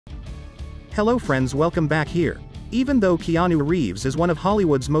Hello friends, welcome back here. Even though Keanu Reeves is one of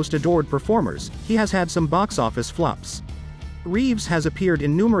Hollywood's most adored performers, he has had some box office flops. Reeves has appeared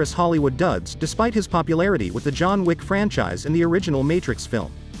in numerous Hollywood duds despite his popularity with the John Wick franchise and the original Matrix film.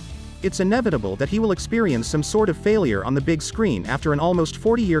 It's inevitable that he will experience some sort of failure on the big screen after an almost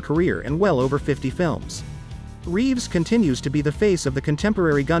 40-year career and well over 50 films. Reeves continues to be the face of the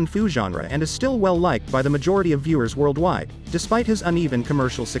contemporary gun fu genre and is still well liked by the majority of viewers worldwide, despite his uneven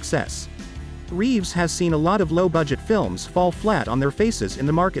commercial success. Reeves has seen a lot of low-budget films fall flat on their faces in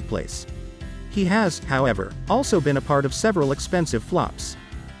the marketplace. He has, however, also been a part of several expensive flops.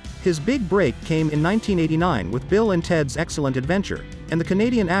 His big break came in 1989 with Bill and Ted's Excellent Adventure, and the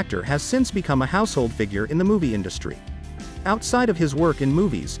Canadian actor has since become a household figure in the movie industry. Outside of his work in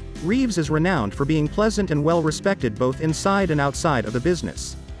movies, Reeves is renowned for being pleasant and well-respected both inside and outside of the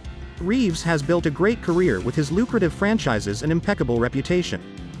business. Reeves has built a great career with his lucrative franchises and impeccable reputation.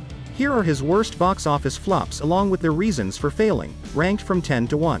 Here are his worst box office flops along with their reasons for failing, ranked from 10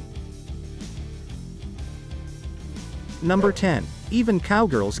 to 1. Number 10. Even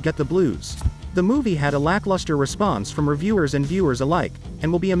Cowgirls Get the Blues. The movie had a lackluster response from reviewers and viewers alike,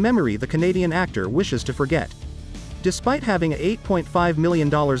 and will be a memory the Canadian actor wishes to forget. Despite having an $8.5 million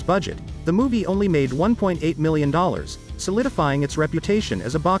budget, the movie only made $1.8 million, solidifying its reputation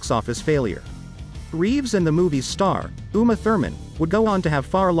as a box office failure. Reeves and the movie's star, Uma Thurman, would go on to have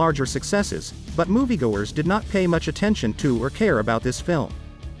far larger successes, but moviegoers did not pay much attention to or care about this film.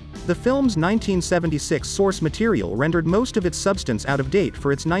 The film's 1976 source material rendered most of its substance out of date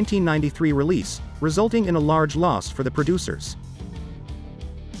for its 1993 release, resulting in a large loss for the producers.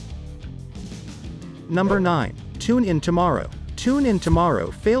 Number 9. Tune In Tomorrow. Tune In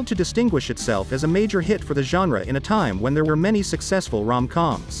Tomorrow failed to distinguish itself as a major hit for the genre in a time when there were many successful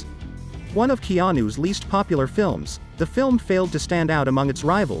rom-coms. One of Keanu's least popular films, the film failed to stand out among its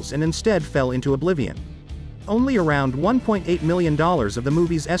rivals and instead fell into oblivion. Only around $1.8 million of the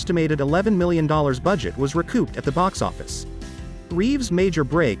movie's estimated $11 million budget was recouped at the box office. Reeves' major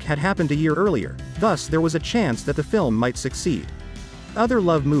break had happened a year earlier, thus there was a chance that the film might succeed. Other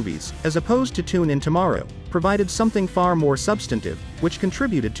love movies, as opposed to Tune In Tomorrow, provided something far more substantive, which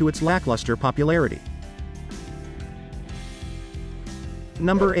contributed to its lackluster popularity.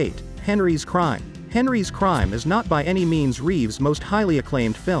 Number 8. Henry's Crime. Henry's Crime is not by any means Reeves' most highly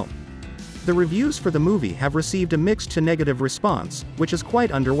acclaimed film. The reviews for the movie have received a mixed to negative response, which is quite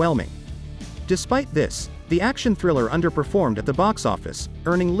underwhelming. Despite this, the action thriller underperformed at the box office,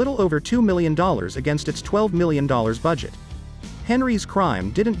 earning little over $2 million against its $12 million budget. Henry's Crime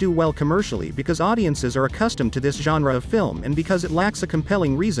didn't do well commercially because audiences are accustomed to this genre of film and because it lacks a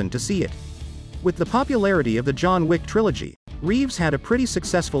compelling reason to see it. With the popularity of the John Wick trilogy, Reeves had a pretty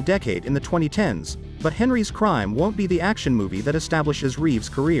successful decade in the 2010s, but Henry's Crime won't be the action movie that establishes Reeves'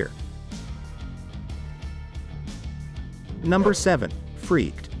 career. Number 7.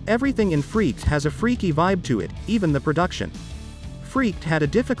 Freaked. Everything in Freaked has a freaky vibe to it, even the production. Freaked had a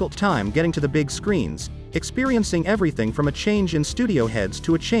difficult time getting to the big screens, experiencing everything from a change in studio heads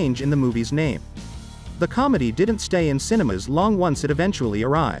to a change in the movie's name. The comedy didn't stay in cinemas long once it eventually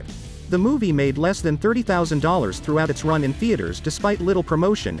arrived. The movie made less than $30,000 throughout its run in theaters despite little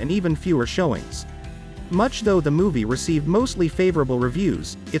promotion and even fewer showings. Much though the movie received mostly favorable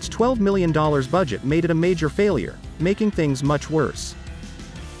reviews, its $12 million budget made it a major failure, making things much worse.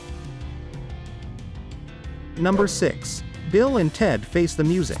 Number 6. Bill and Ted Face the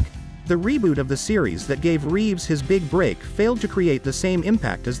Music. The reboot of the series that gave Reeves his big break failed to create the same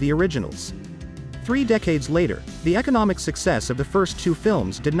impact as the originals. 3 decades later, the economic success of the first 2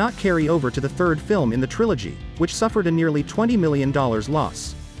 films did not carry over to the third film in the trilogy, which suffered a nearly $20 million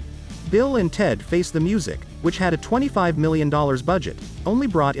loss. Bill and Ted Face the Music, which had a $25 million budget, only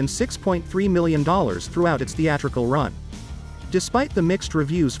brought in $6.3 million throughout its theatrical run. Despite the mixed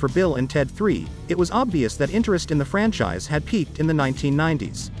reviews for Bill and Ted 3, it was obvious that interest in the franchise had peaked in the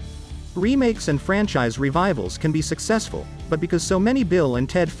 1990s. Remakes and franchise revivals can be successful, but because so many Bill and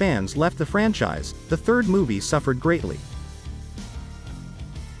Ted fans left the franchise, the third movie suffered greatly.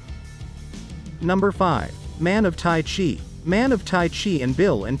 Number 5. Man of Tai Chi. Man of Tai Chi and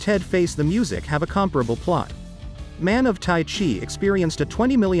Bill and Ted Face the Music have a comparable plot. Man of Tai Chi experienced a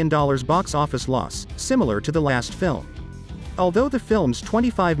 $20 million box office loss, similar to the last film. Although the film's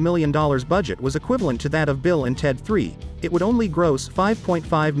 $25 million budget was equivalent to that of Bill and Ted 3, it would only gross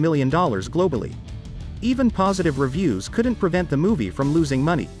 $5.5 million globally. Even positive reviews couldn't prevent the movie from losing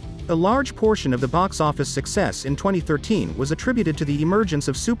money. A large portion of the box office success in 2013 was attributed to the emergence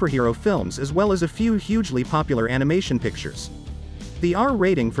of superhero films as well as a few hugely popular animation pictures. The R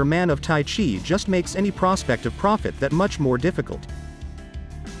rating for Man of Tai Chi just makes any prospect of profit that much more difficult.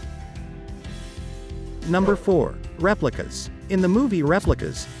 Number 4. Replicas. In the movie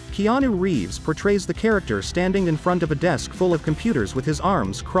Replicas, Keanu Reeves portrays the character standing in front of a desk full of computers with his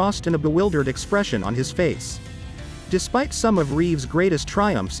arms crossed and a bewildered expression on his face. Despite some of Reeves' greatest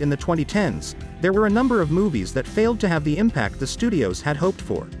triumphs in the 2010s, there were a number of movies that failed to have the impact the studios had hoped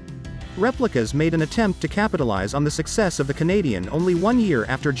for. Replicas made an attempt to capitalize on the success of the Canadian only 1 year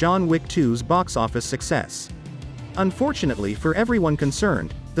after John Wick 2's box office success. Unfortunately for everyone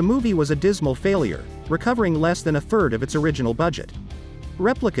concerned, the movie was a dismal failure, recovering less than a third of its original budget.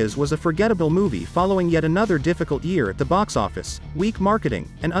 Replicas was a forgettable movie following yet another difficult year at the box office, weak marketing,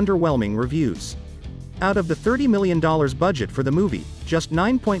 and underwhelming reviews. Out of the $30 million budget for the movie, just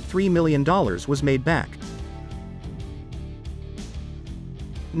 $9.3 million was made back.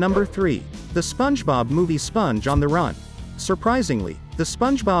 Number 3. The SpongeBob movie Sponge on the Run. Surprisingly, the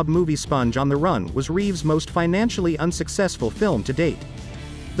SpongeBob movie Sponge on the Run was Reeves' most financially unsuccessful film to date.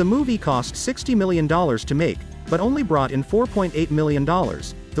 The movie cost $60 million to make, but only brought in $4.8 million,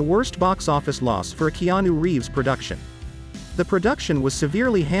 the worst box office loss for a Keanu Reeves production. The production was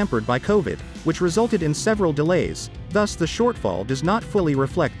severely hampered by COVID, which resulted in several delays, thus the shortfall does not fully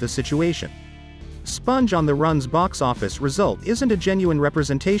reflect the situation. Sponge on the Run's box office result isn't a genuine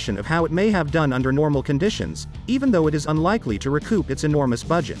representation of how it may have done under normal conditions, even though it is unlikely to recoup its enormous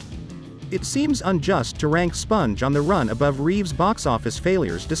budget. It seems unjust to rank Sponge on the Run above Reeves' box office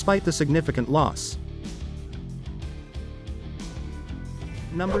failures despite the significant loss.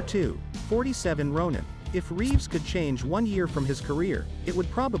 Number 2. 47 Ronin. If Reeves could change 1 year from his career, it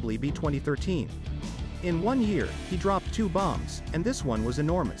would probably be 2013. In 1 year, he dropped 2 bombs, and this one was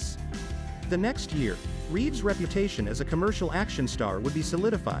enormous. The next year, Reeves' reputation as a commercial action star would be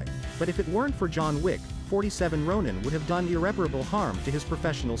solidified, but if it weren't for John Wick, 47 Ronin would have done irreparable harm to his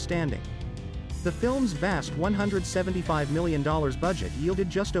professional standing. The film's vast $175 million budget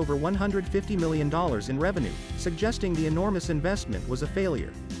yielded just over $150 million in revenue, suggesting the enormous investment was a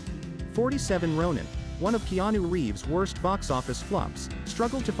failure. 47 Ronin, one of Keanu Reeves' worst box office flops,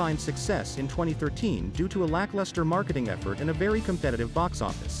 struggled to find success in 2013 due to a lackluster marketing effort and a very competitive box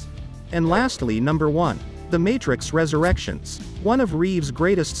office. And lastly, number 1. The Matrix Resurrections. One of Reeves'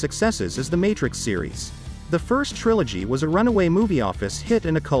 greatest successes is the Matrix series. The first trilogy was a runaway movie office hit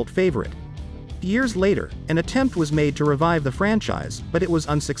and a cult favorite. Years later, an attempt was made to revive the franchise, but it was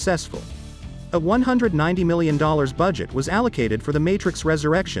unsuccessful. A $190 million budget was allocated for The Matrix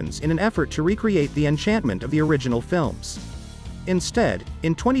Resurrections in an effort to recreate the enchantment of the original films. Instead,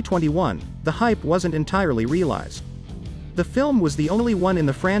 in 2021, the hype wasn't entirely realized. The film was the only one in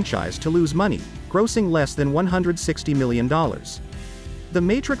the franchise to lose money, grossing less than $160 million. The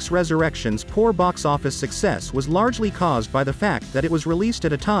Matrix Resurrections' poor box office success was largely caused by the fact that it was released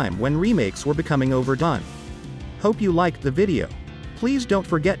at a time when remakes were becoming overdone. Hope you liked the video. Please don't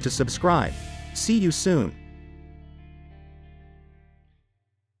forget to subscribe. See you soon.